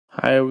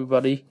Hi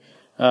everybody.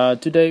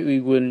 Today we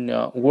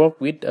will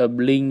work with a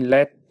blink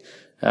LED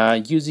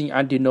using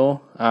Arduino.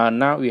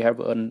 Now we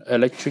have an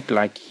electric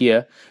light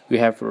here. We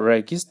have a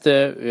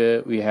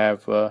register, we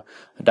have a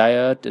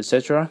diode,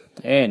 etc.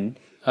 And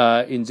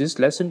in this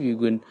lesson we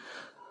will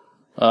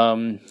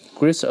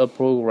create a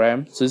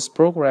program. This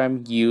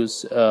program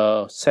use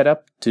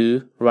setup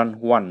to run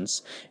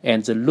once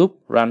and the loop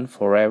run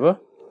forever.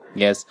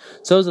 Yes,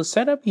 so the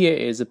setup here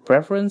is a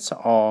preference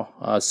or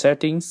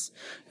settings,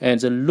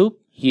 and the loop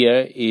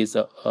here is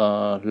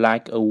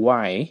like a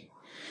while.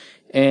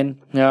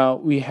 And now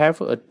we have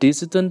a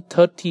digital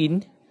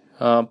 13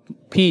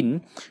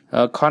 pin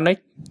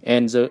connect,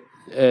 and the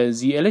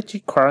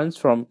electric current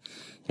from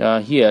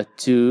here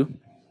to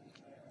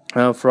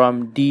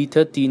from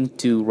D13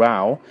 to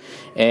ground,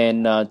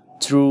 and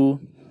through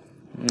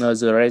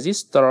the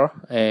resistor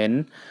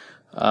and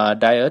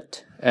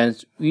diode.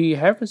 And we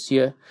have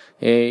here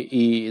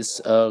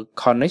is a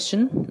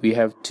connection. We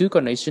have two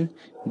connections,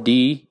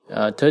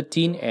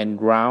 D13 and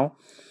ground,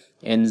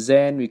 and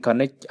then we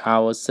connect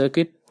our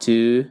circuit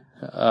to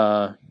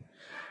the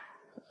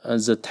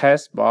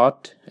test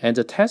board, and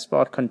the test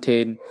board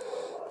contains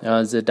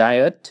the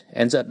diode,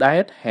 and the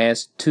diode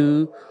has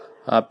two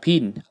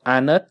pins,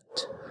 anode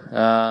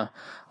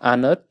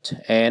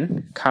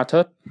and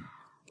cathode,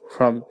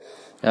 from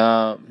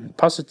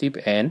positive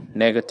and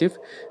negative,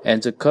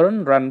 and the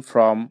current run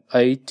from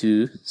A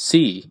to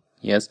C.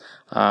 Yes,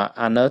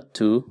 anode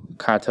to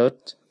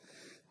cathode.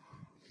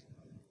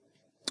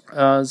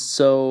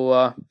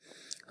 So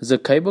the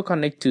cable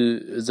connect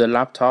to the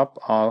laptop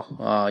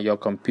or your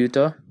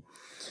computer,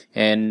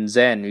 and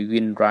then we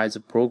will write the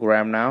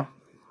program now.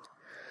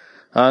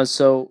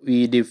 So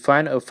we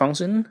define a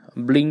function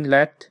blink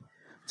LED.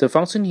 The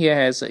function here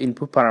has an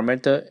input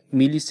parameter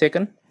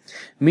millisecond.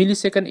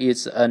 Millisecond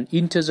is an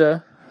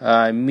integer.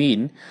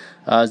 Mean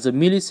the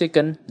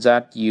millisecond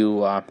that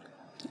you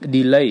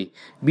delay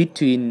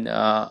between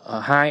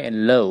high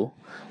and low.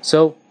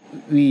 So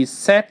we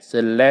set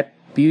the LED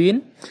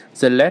built-in.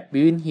 The LED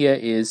built-in here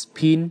is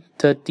pin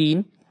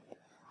 13,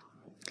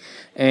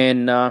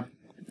 and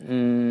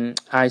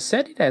I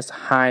set it as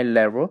high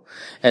level,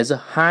 as a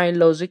high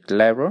logic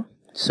level.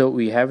 So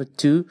we have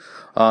two,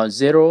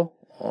 0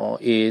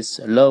 is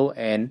low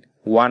and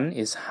 1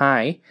 is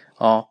high,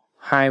 or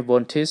high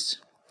voltage,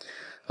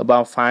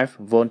 about 5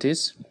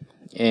 voltage,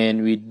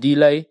 and we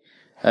delay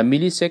a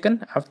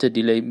millisecond. After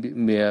delay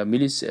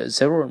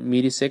several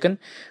milliseconds,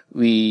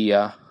 we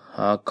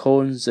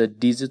call the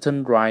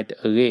digital write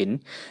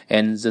again,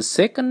 and the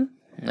second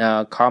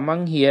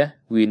command here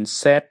will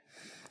set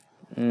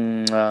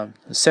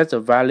the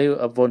value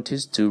of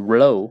voltage to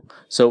low.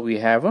 So we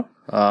have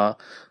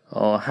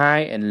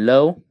high and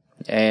low,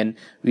 and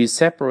we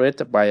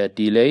separate by a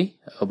delay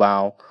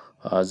about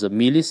the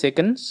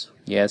milliseconds.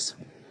 Yes,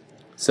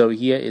 so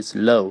here is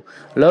low.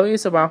 Low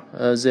is about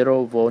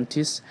 0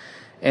 voltage,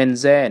 and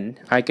then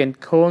I can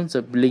call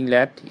the blink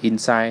LED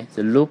inside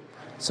the loop.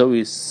 So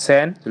we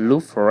send the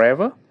loop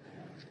forever.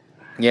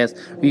 Yes,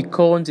 we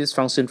call this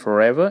function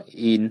forever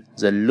in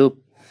the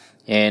loop.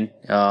 And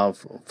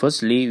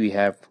firstly we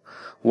have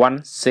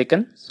 1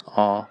 second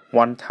or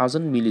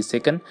 1000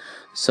 milliseconds.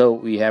 So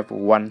we have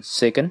 1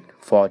 second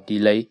for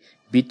delay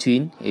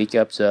between each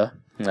of the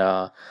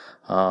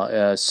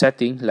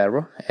setting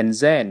level, and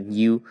then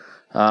you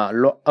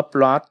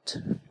upload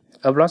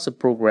the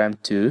program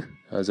to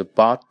the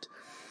board,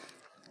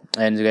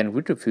 and then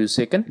wait a few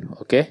seconds.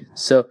 Okay,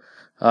 so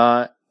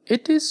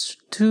it is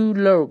too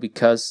low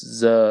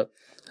because the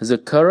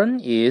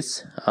current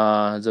is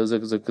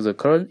the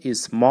current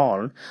is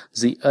small,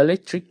 the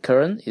electric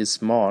current is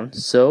small.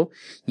 So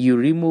you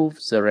remove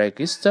the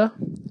resistor,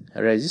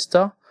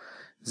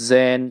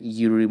 then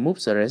you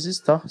remove the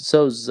resistor.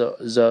 So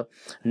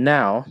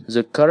now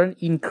the current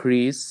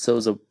increase, so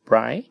the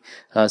bright,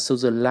 so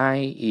the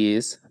light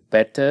is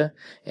better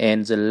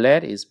and the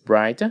LED is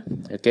brighter.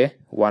 Okay,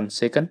 1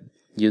 second.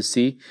 You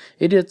see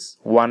it is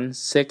 1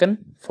 second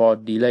for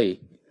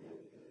delay,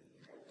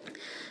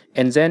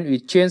 and then we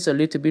change a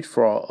little bit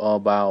for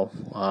about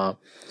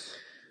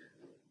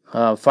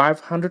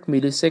 500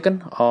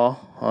 milliseconds or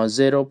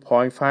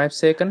 0.5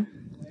 seconds,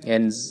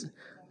 and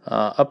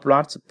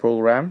upload the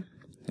program.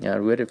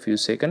 Wait a few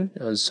seconds.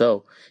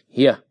 So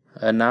here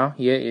now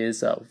here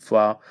is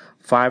for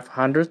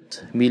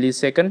 500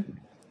 milliseconds.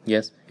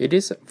 Yes, it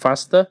is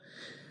faster.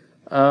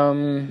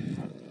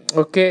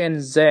 Okay,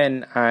 and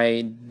then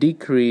I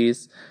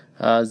decrease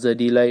the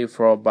delay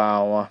for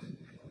about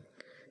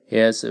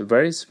yes,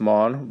 very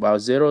small, about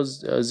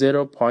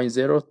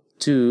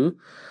 0.02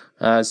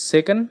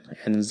 second,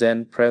 and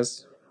then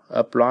press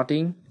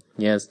uploading.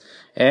 Yes,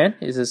 and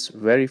it is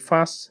very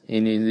fast.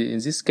 In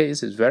this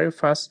case, it's very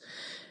fast.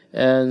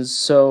 And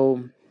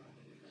so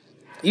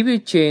if you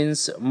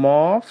change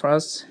more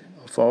fast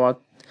for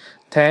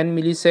 10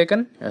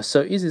 milliseconds, so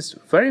it is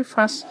very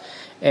fast.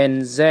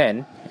 And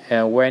then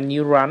when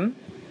you run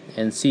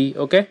and see,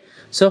 okay,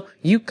 so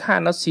you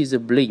cannot see the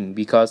blink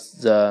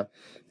because the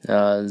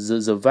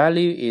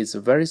value is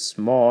very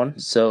small,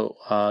 so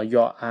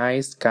your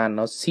eyes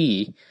cannot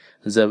see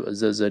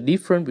the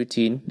difference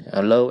between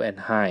low and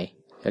high.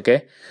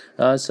 Okay,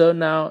 so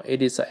now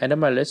it is the end of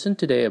my lesson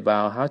today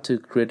about how to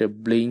create a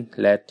blink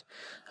LED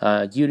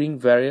using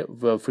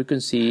variable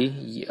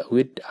frequency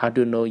with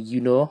Arduino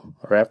UNO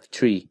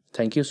Rev3.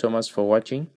 Thank you so much for watching.